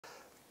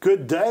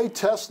Good day,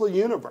 Tesla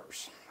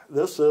Universe.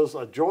 This is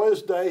a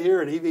joyous day here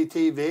at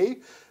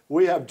EVTV.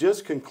 We have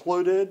just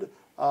concluded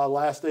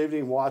last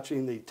evening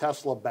watching the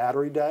Tesla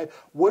Battery Day,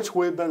 which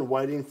we've been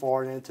waiting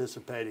for and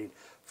anticipating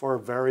for a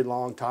very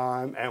long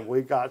time, and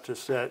we got to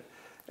sit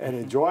and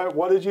enjoy it.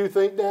 What did you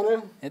think,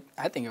 Danu?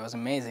 I think it was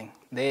amazing.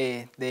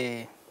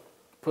 They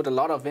put a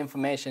lot of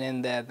information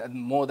in there,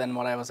 more than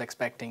what I was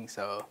expecting,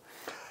 so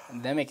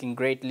they're making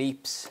great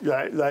leaps.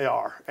 Yeah, they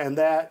are. And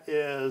that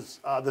is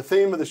the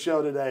theme of the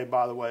show today,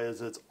 by the way,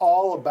 is it's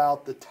all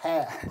about the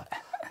tab.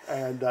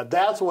 And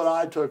that's what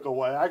I took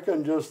away. I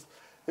can just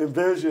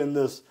envision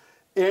this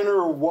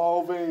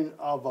interwoven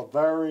of a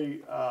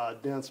very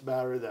dense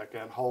battery that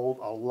can hold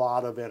a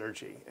lot of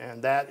energy.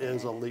 And that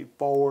is a leap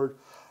forward.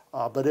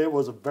 But it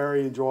was a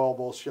very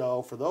enjoyable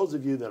show for those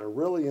of you that are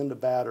really into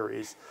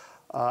batteries.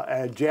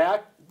 And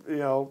Jack, you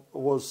know,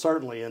 was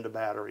certainly into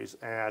batteries.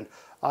 And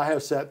I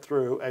have sat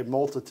through a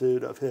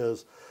multitude of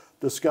his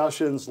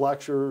discussions,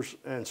 lectures,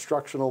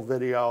 instructional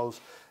videos.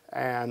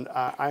 And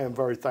I am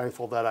very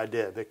thankful that I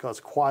did, because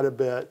quite a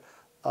bit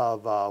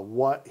of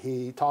what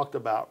he talked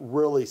about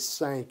really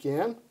sank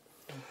in.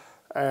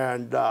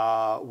 And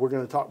we're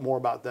going to talk more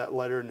about that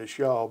later in the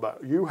show.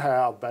 But you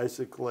have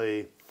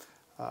basically,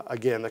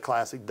 again, the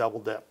classic double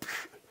dip.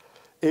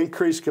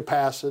 Increased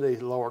capacity,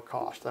 lower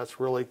cost. That's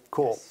really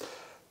cool. Yes.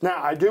 Now,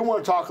 I do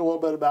want to talk a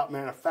little bit about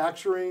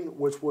manufacturing,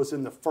 which was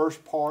in the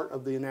first part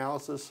of the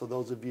analysis. So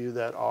those of you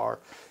that are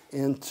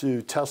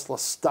into Tesla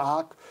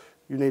stock,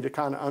 you need to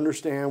kind of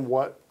understand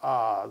what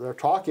they're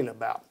talking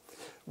about,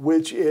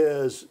 which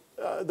is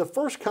the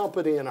first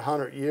company in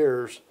 100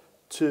 years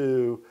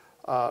to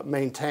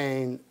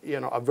maintain,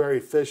 you know, a very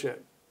efficient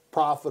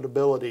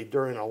profitability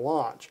during a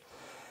launch.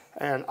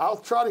 And I'll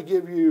try to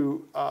give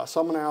you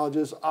some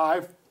analogies.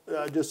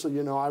 Just so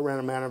you know, I ran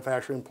a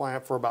manufacturing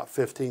plant for about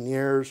 15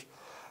 years.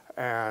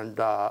 And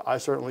I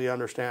certainly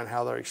understand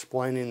how they're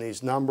explaining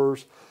these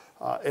numbers.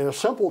 In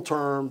simple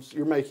terms,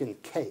 you're making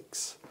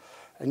cakes.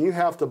 And you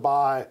have to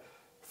buy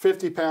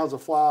 50 pounds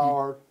of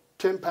flour,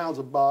 10 pounds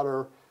of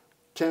butter,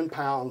 10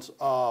 pounds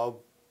of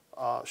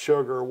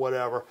sugar or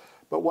whatever.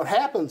 But what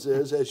happens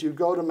is, as you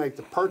go to make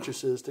the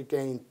purchases to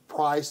gain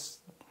price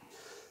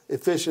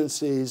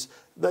efficiencies,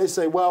 they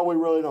say, well, we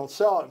really don't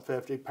sell it in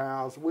 50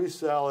 pounds. We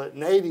sell it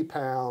in 80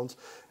 pounds,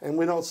 and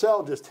we don't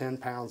sell just 10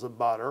 pounds of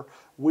butter.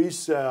 We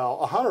sell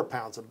 100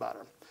 pounds of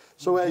butter.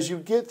 So as you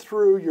get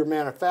through your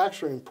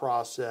manufacturing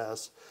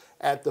process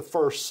at the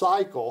first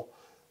cycle,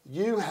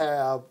 you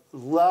have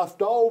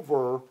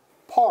leftover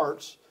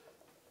parts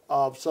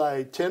of,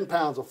 say, 10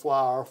 pounds of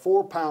flour,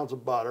 4 pounds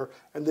of butter,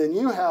 and then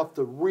you have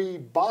to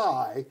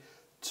rebuy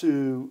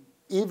to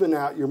even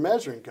out your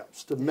measuring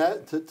cups,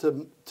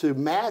 to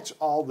match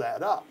all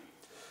that up.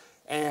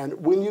 And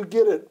when you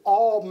get it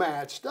all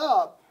matched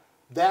up,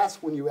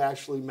 that's when you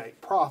actually make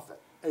profit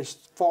as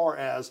far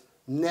as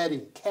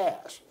netting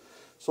cash.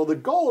 So the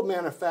goal of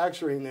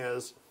manufacturing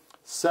is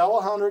sell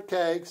 100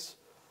 cakes,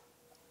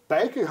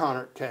 bake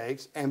 100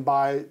 cakes, and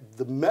buy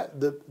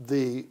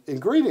the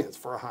ingredients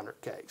for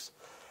 100 cakes.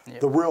 Yep.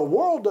 The real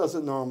world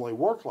doesn't normally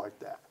work like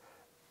that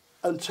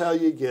until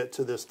you get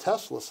to this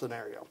Tesla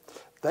scenario.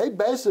 They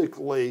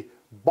basically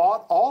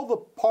bought all the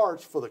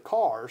parts for the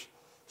cars,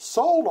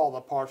 sold all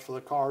the parts for the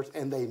cars,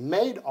 and they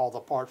made all the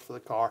parts for the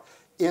car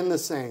in the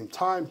same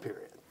time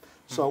period.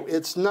 So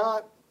it's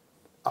not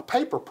a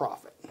paper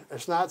profit.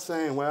 It's not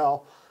saying,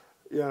 well,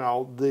 you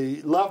know,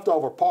 the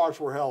leftover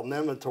parts were held in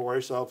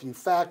inventory, so if you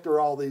factor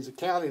all these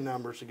accounting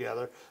numbers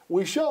together,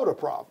 we showed a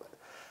profit.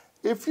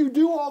 If you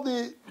do all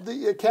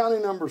the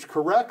accounting numbers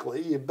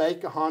correctly, you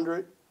bake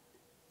 100,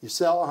 you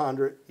sell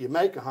 100, you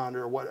make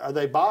 100, or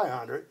they buy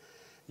 100,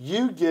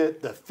 you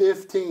get the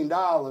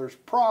 $15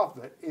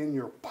 profit in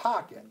your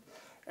pocket.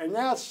 And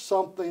that's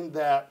something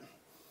that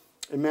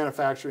in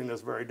manufacturing is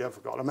very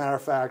difficult. As a matter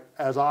of fact,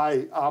 as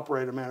I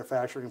operate a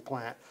manufacturing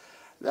plant,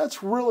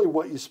 that's really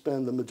what you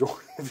spend the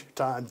majority of your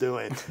time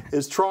doing,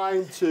 is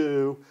trying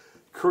to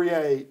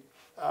create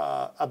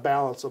a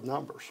balance of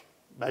numbers,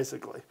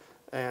 basically.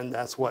 And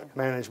that's what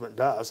management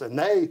does. And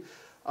they,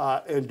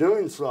 in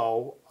doing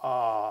so,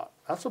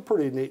 that's a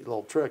pretty neat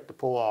little trick to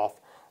pull off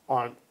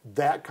on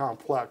that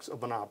complex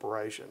of an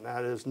operation.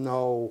 That is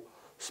no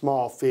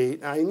small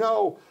feat. Now, I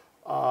know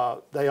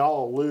they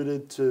all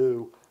alluded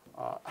to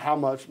how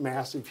much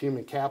massive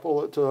human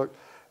capital it took,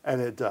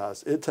 and it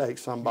does. It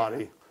takes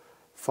somebody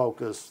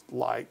focused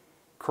like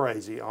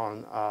crazy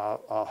on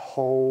a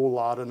whole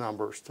lot of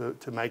numbers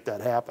to make that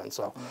happen.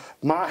 So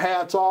my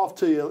hat's off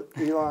to you,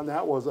 Elon.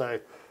 That was a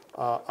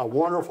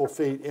wonderful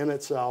feat in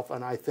itself,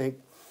 and I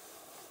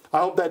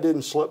hope that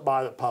didn't slip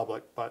by the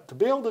public. But to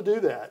be able to do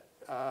that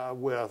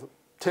with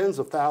tens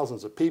of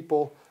thousands of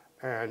people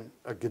and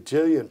a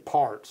gajillion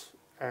parts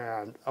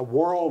and a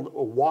world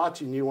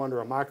watching you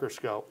under a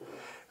microscope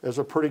is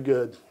a pretty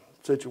good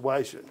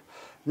situation.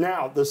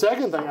 Now, the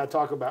second thing I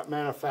talk about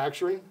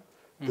manufacturing,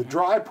 the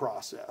dry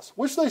process,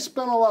 which they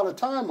spent a lot of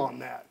time on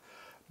that.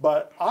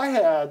 But I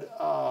had,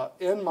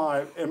 in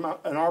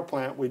our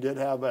plant, we did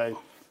have a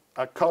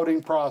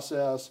coating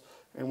process,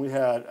 and we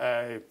had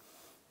a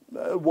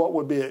what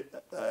would be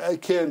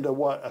akin to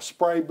what a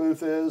spray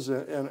booth is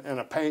in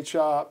a paint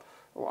shop.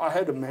 I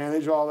had to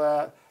manage all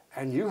that,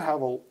 and you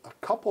have a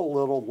couple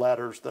little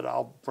letters that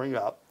I'll bring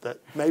up that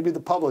maybe the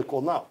public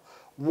will know.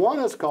 One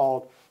is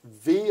called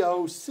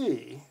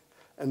VOC,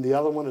 and the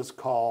other one is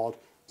called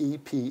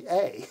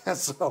EPA.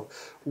 So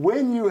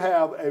when you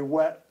have a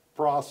wet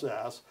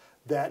process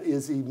that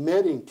is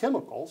emitting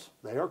chemicals,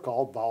 they are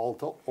called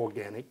volatile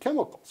organic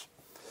chemicals.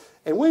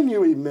 And when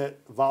you emit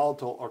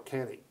volatile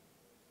organic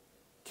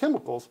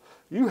chemicals,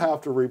 you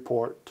have to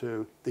report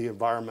to the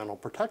Environmental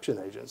Protection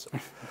Agency.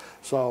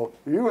 So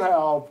you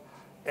have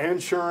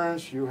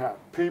insurance, you have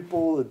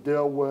people that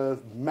deal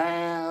with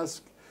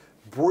masks,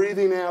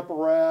 breathing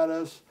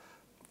apparatus,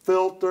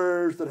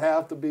 filters that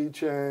have to be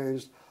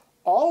changed.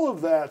 All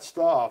of that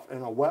stuff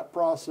in a wet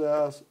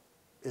process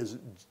is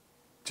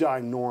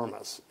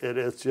ginormous. It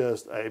is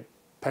just a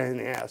pain in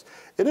the ass.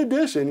 In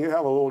addition, you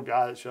have a little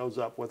guy that shows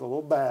up with a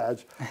little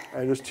badge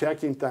and is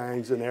checking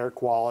things and air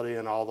quality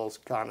and all those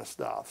kind of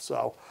stuff.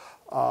 So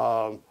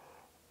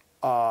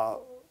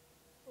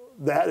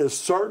that is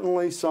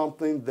certainly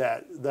something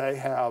that they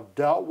have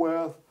dealt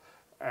with,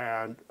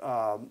 and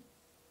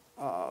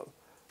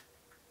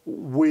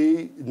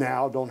we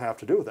now don't have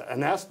to do that.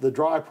 And that's the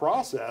dry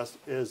process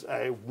is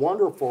a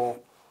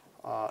wonderful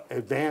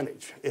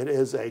advantage. It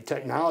is a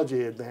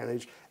technology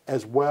advantage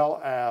as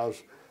well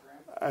as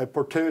a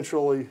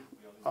potentially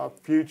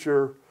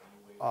future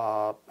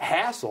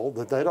hassle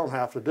that they don't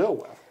have to deal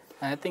with.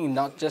 I think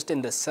not just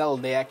in the cell,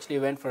 they actually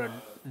went for a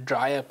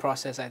drier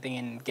process, I think,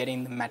 in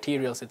getting the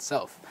materials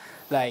itself.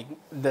 Like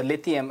the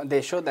lithium,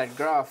 they showed that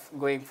graph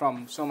going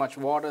from so much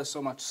water,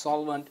 so much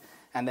solvent,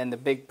 and then the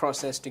big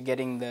process to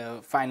getting the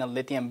final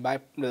lithium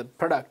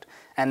product.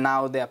 And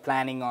now they're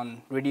planning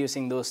on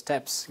reducing those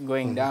steps,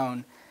 going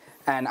down.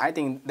 And I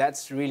think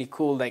that's really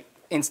cool. Like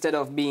instead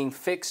of being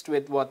fixed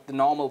with what the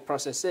normal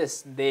process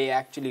is, they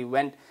actually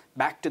went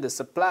back to the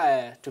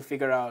supplier to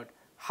figure out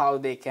how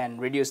they can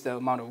reduce the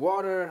amount of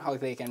water, how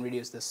they can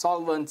reduce the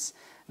solvents,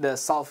 the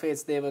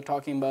sulfates they were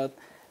talking about,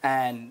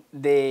 and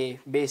they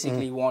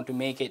basically want to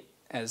make it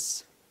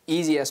as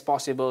easy as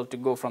possible to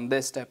go from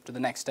this step to the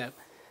next step.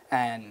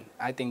 And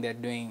I think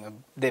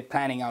they're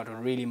planning out a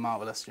really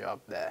marvelous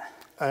job there.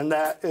 And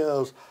that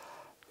is,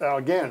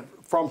 again,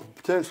 from a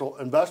potential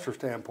investor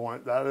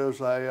standpoint, that is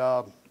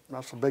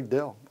that's a big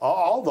deal.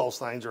 All those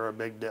things are a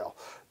big deal.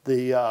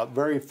 The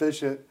very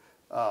efficient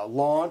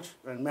launch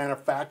and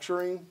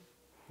manufacturing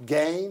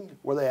gain,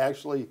 where they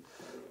actually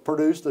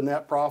produce the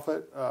net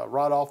profit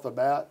right off the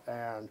bat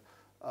and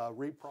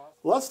reprocess.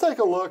 Let's take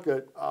a look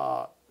at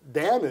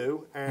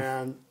Danu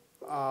and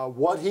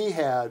what he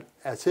had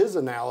as his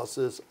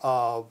analysis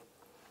of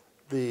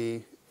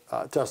the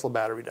Tesla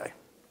Battery Day.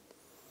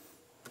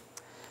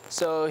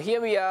 So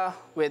here we are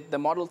with the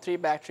Model 3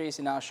 batteries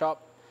in our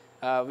shop.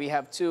 We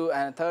have two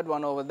and a third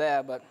one over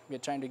there, but we're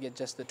trying to get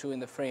just the two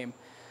in the frame.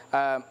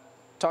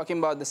 Talking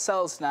about the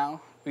cells now,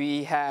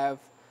 we have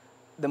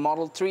the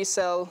Model 3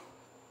 cell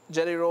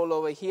jelly roll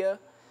over here,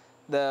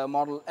 the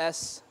Model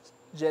S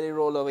jelly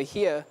roll over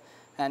here,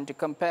 and to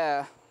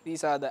compare,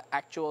 these are the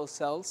actual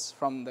cells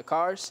from the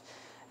cars,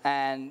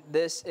 and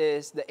this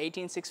is the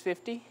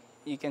 18650.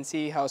 You can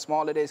see how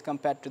small it is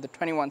compared to the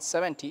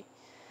 2170,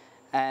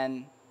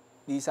 and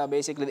these are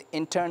basically the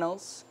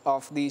internals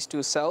of these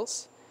two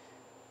cells.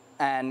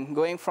 And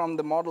going from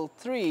the Model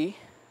 3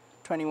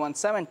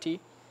 2170,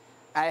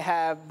 I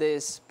have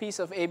this piece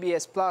of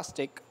ABS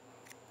plastic,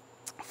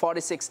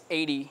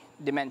 4680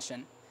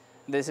 dimension.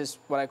 This is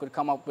what I could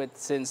come up with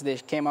since they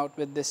came out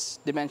with this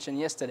dimension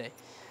yesterday.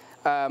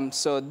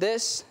 So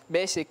this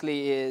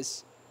basically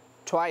is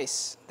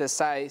twice the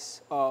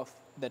size of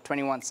the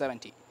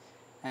 2170.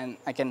 And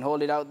I can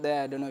hold it out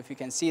there. I don't know if you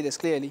can see this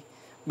clearly,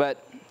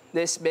 but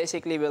this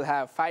basically will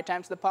have 5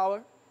 times the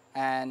power,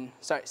 and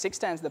 6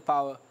 times the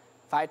power,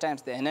 5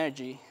 times the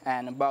energy,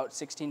 and about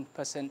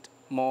 16%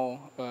 more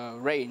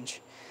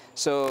range.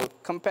 So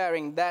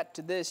comparing that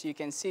to this, you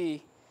can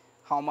see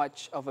how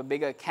much of a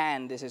bigger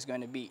can this is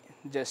going to be,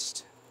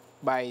 just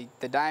by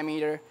the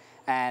diameter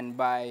and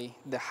by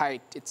the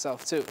height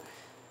itself too.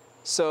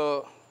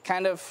 So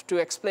kind of to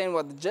explain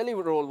what the jelly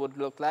roll would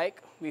look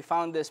like, we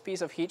found this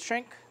piece of heat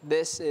shrink.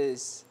 This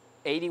is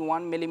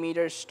 81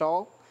 millimeters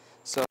tall,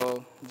 so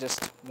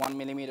just 1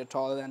 millimeter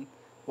taller than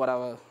what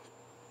our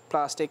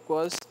plastic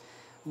was.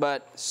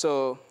 But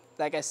so,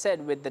 like I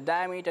said, with the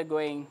diameter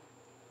going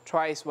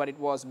twice what it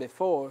was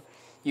before,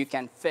 you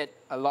can fit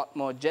a lot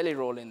more jelly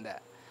roll in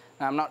there.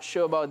 Now, I'm not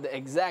sure about the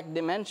exact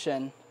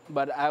dimension,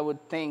 but I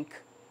would think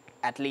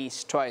at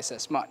least twice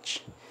as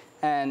much.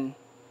 And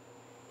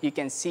you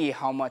can see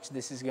how much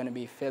this is going to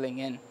be filling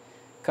in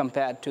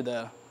compared to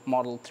the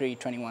Model 3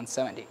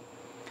 2170.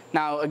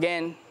 Now,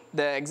 again,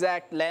 the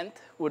exact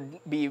length would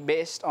be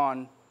based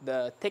on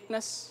the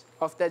thickness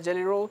of that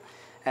jelly roll,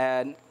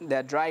 and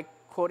the dry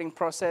coating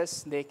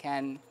process, they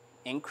can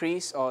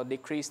increase or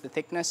decrease the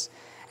thickness,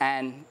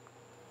 and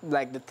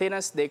like the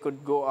thinnest, they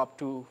could go up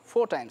to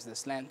 4 times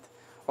this length,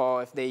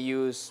 or if they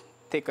use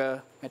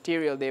thicker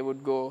material, they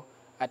would go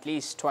at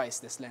least twice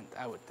this length,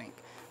 I would think.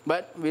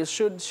 But we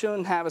should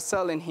soon have a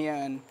cell in here,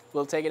 and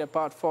we'll take it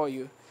apart for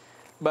you.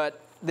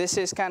 But this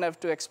is kind of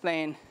to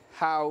explain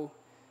how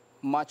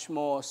much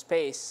more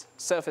space,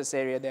 surface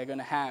area they're going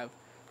to have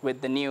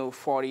with the new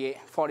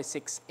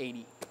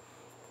 4680.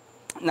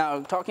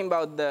 Now, talking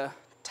about the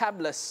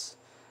tabless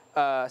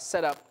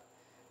setup,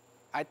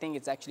 I think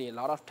it's actually a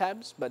lot of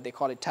tabs, but they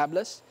call it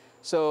tabless.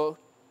 So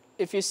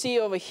if you see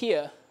over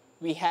here,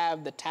 we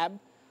have the tab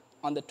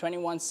on the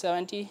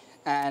 2170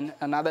 and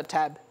another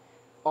tab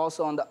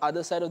also on the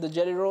other side of the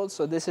jelly roll.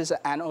 So this is an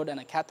anode and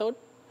a cathode.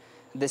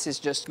 This is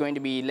just going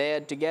to be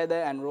layered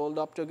together and rolled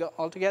up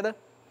all together.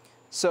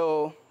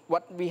 So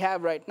what we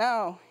have right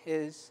now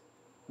is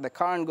the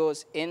current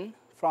goes in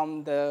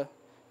from the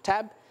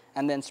tab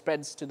and then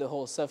spreads to the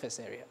whole surface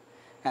area.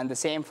 And the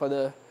same for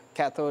the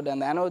cathode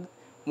and the anode,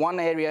 one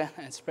area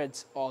and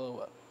spreads all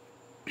over.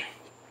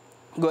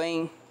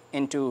 Going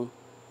into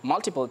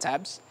multiple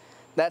tabs,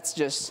 that's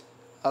just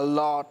a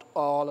lot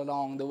all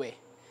along the way.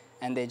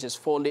 And they just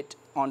fold it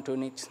onto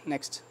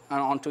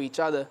onto each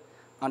other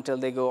until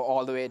they go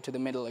all the way to the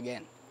middle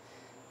again.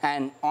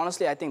 And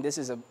honestly, I think this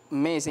is an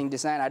amazing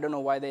design. I don't know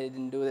why they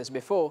didn't do this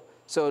before.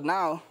 So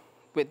now,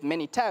 with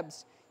many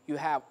tabs, you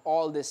have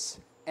all these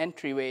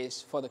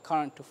entryways for the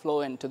current to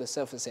flow into the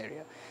surface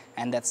area.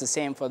 And that's the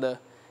same for the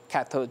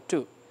cathode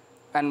too.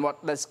 And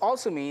what this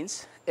also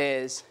means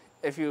is,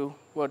 if you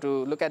were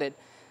to look at it,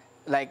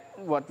 like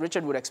what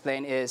Richard would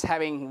explain, is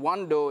having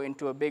one door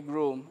into a big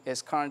room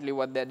is currently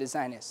what their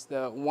design is.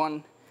 The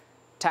one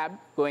tab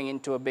going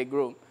into a big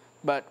room.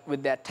 But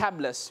with their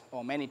tabless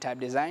or many tab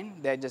design,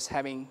 they're just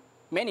having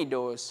many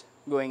doors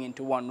going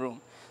into one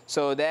room.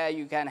 So there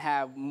you can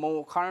have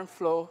more current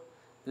flow,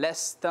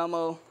 less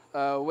thermal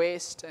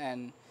waste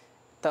and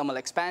thermal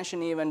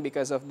expansion even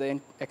because of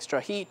the extra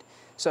heat.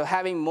 So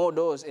having more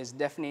doors is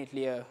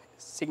definitely a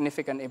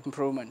significant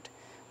improvement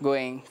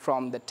going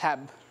from the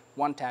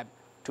one tab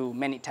to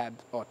many tab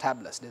or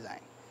tabless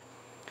design.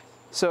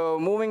 So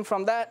moving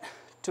from that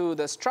to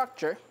the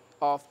structure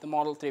of the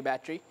Model 3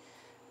 battery,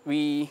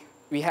 we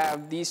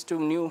have these two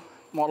new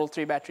Model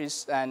 3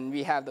 batteries, and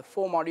we have the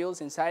 4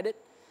 modules inside it.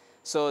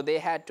 So they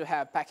had to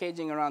have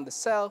packaging around the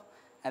cell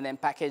and then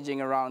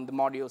packaging around the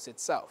modules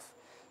itself.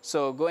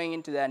 So going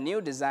into their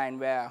new design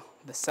where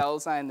the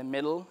cells are in the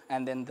middle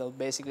and then they'll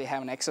basically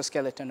have an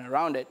exoskeleton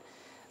around it,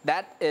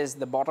 that is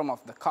the bottom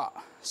of the car.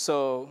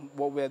 So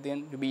what we're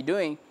going to be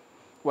doing,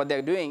 what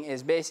they're doing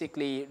is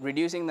basically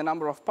reducing the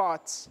number of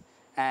parts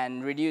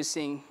and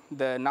reducing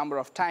the number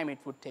of time it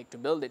would take to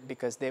build it,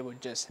 because they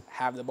would just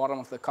have the bottom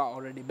of the car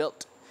already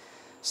built.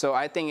 So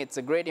I think it's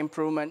a great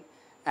improvement,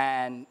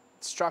 and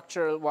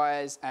structural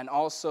wise and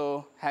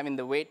also having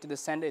the weight to the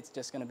center, it's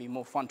just going to be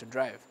more fun to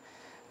drive.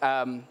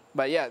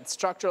 But yeah,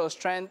 structural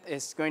strength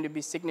is going to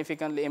be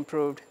significantly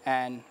improved,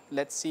 and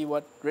let's see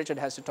what Richard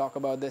has to talk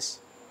about this.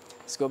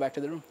 Let's go back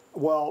to the room.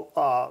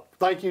 Well,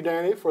 thank you,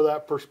 Danny, for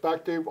that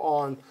perspective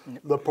on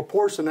the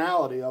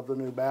proportionality of the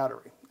new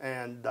battery.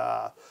 And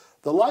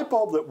the light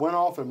bulb that went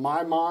off in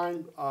my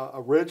mind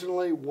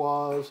originally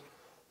was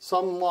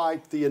something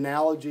like the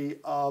analogy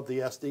of the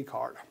SD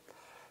card.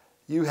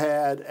 You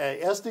had a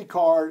SD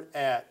card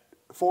at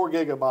 4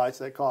 gigabytes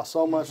that cost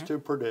so much to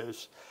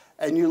produce,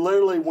 and you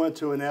literally went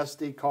to an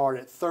SD card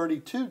at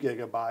 32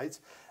 gigabytes,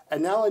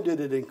 and not only did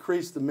it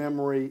increase the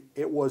memory,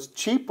 it was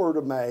cheaper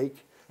to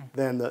make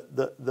than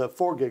the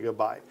 4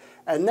 gigabyte.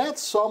 And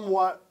that's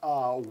somewhat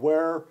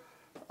where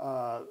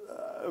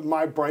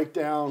my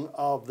breakdown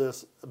of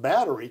this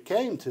battery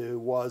came to,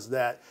 was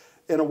that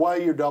in a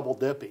way you're double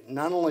dipping.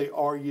 Not only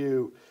are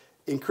you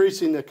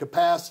increasing the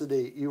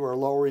capacity, you are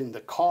lowering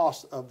the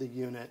cost of the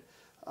unit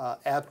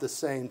at the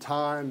same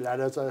time. That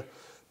is a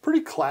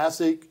pretty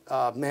classic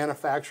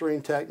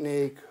manufacturing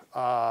technique.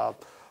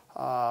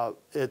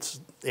 It's,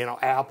 you know,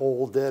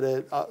 Apple did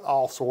it.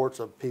 All sorts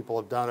of people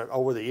have done it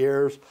over the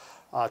years.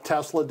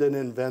 Tesla didn't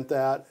invent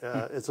that.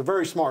 It's a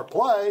very smart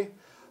play,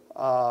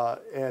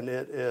 and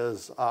it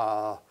is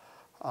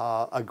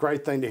a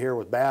great thing to hear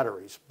with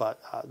batteries.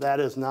 But that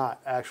is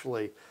not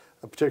actually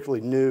a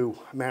particularly new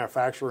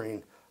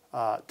manufacturing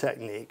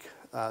technique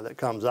that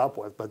comes up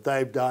with. But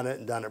they've done it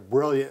and done it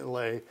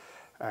brilliantly,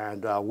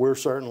 and we're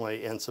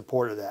certainly in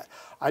support of that.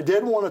 I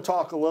did want to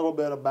talk a little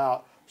bit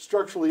about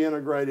structurally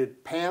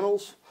integrated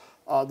panels.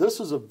 This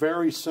is a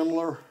very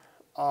similar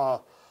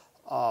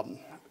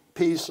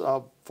piece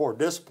for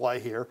display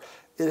here.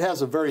 It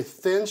has a very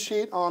thin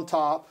sheet on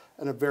top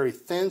and a very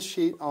thin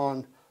sheet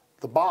on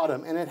the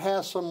bottom, and it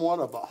has somewhat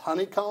of a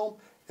honeycomb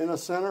in the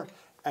center,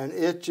 and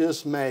it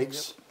just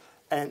makes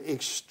an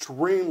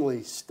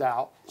extremely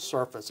stout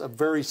surface, a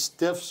very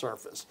stiff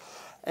surface.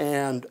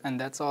 And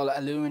that's all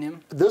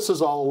aluminum? This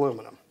is all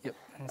aluminum. Yep,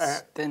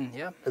 it's thin,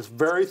 yeah. It's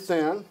very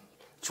thin.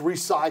 It's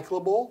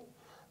recyclable,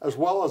 as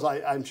well as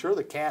I'm sure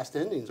the cast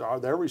endings are.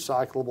 They're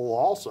recyclable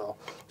also.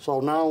 So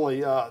not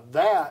only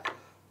that,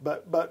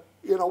 but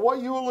you know,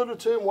 what you alluded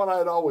to and what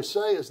I'd always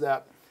say is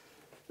that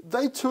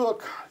they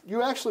took,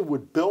 you actually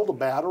would build a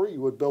battery,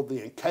 you would build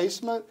the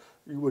encasement,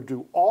 you would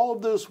do all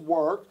of this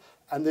work,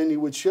 and then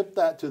you would ship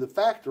that to the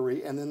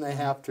factory, and then they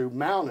have to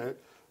mount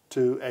it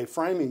to a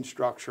framing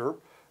structure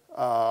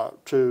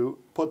to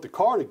put the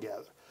car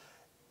together.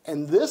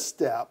 And this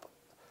step,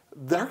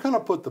 they're going to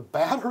put the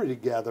battery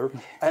together,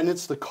 and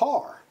it's the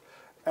car.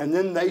 And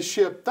then they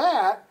ship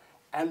that,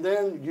 and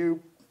then you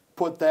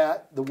put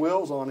the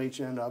wheels on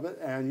each end of it,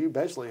 and you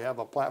basically have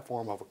a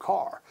platform of a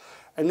car.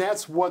 And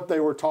that's what they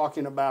were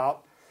talking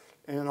about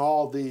in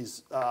all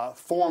these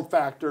form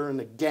factor and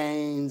the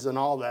gains and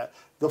all that.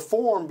 The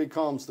form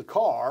becomes the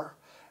car,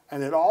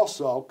 and it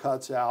also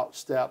cuts out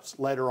steps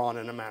later on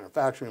in the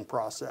manufacturing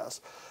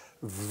process.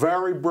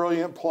 Very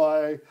brilliant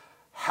play.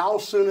 How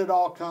soon it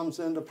all comes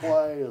into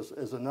play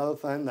is another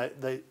thing.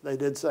 They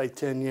did say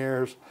 10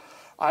 years.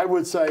 I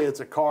would say it's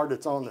a card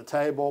that's on the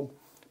table,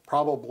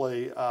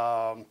 probably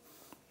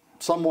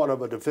somewhat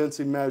of a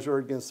defensive measure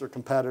against their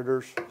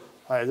competitors.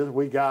 Hey,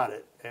 we got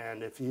it,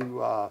 and if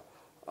you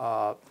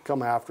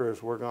come after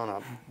us,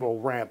 we'll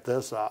ramp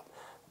this up.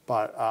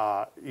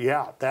 But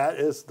yeah, that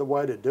is the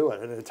way to do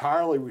it. An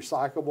entirely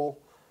recyclable,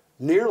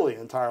 nearly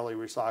entirely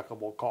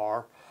recyclable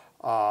car,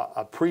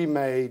 a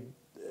pre-made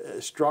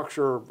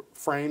structure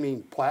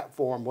framing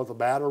platform with a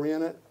battery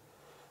in it.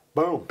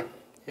 Boom.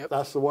 Yep.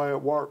 That's the way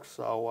it works.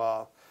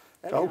 So,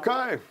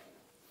 okay.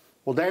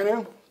 Well,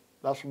 Daniel,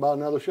 that's about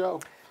another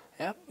show.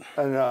 Yep.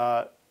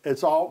 And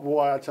it's all,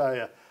 boy, I tell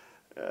you,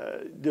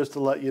 just to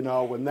let you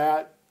know, when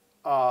that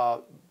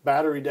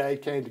battery day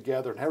came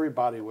together and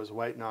everybody was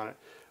waiting on it,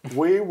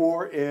 we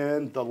were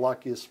in the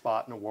luckiest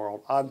spot in the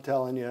world. I'm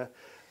telling you,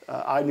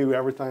 I knew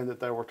everything that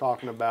they were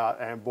talking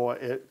about, and boy,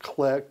 it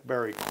clicked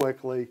very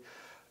quickly.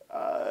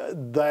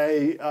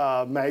 They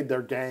made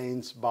their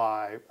gains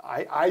by,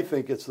 I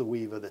think it's the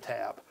weave of the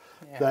tab.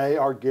 Yeah. They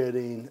are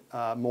getting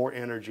more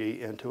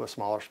energy into a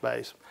smaller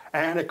space.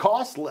 And it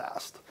costs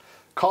less.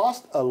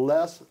 Cost a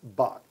less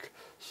buck.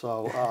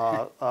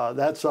 So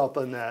that's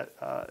something that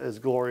is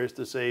glorious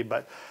to see.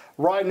 But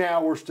right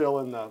now we're still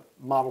in the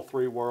Model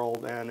 3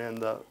 world and in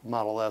the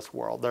Model S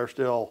world. There's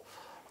still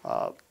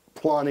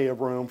plenty of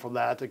room for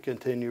that to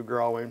continue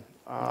growing.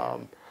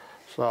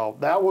 So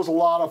that was a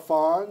lot of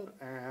fun,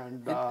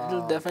 and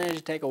it'll definitely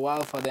take a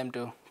while for them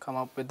to come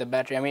up with the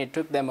battery. I mean, it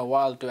took them a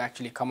while to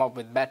actually come up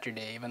with battery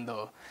day, even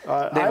though they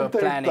were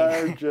planning.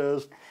 I think they're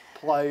just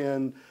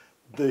playing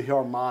the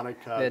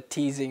harmonica. They're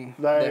teasing.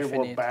 They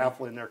were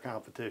baffling their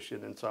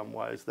competition in some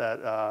ways.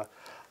 That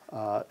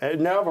there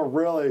never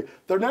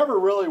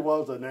really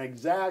was an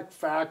exact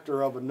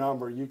factor of a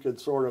number you could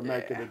sort of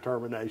make a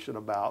determination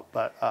about.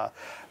 But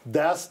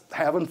that's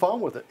having fun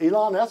with it.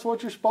 Elon, that's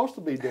what you're supposed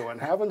to be doing,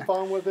 having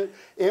fun with it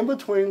in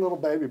between little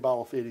baby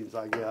bottle feedings,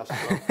 I guess.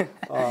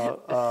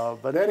 So,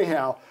 but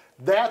anyhow,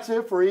 that's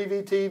it for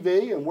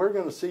EVTV, and we're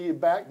going to see you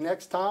back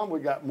next time. We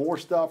got more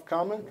stuff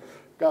coming.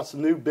 Got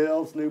some new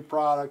builds, new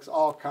products,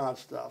 all kinds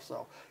of stuff.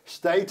 So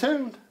stay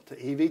tuned to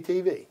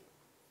EVTV.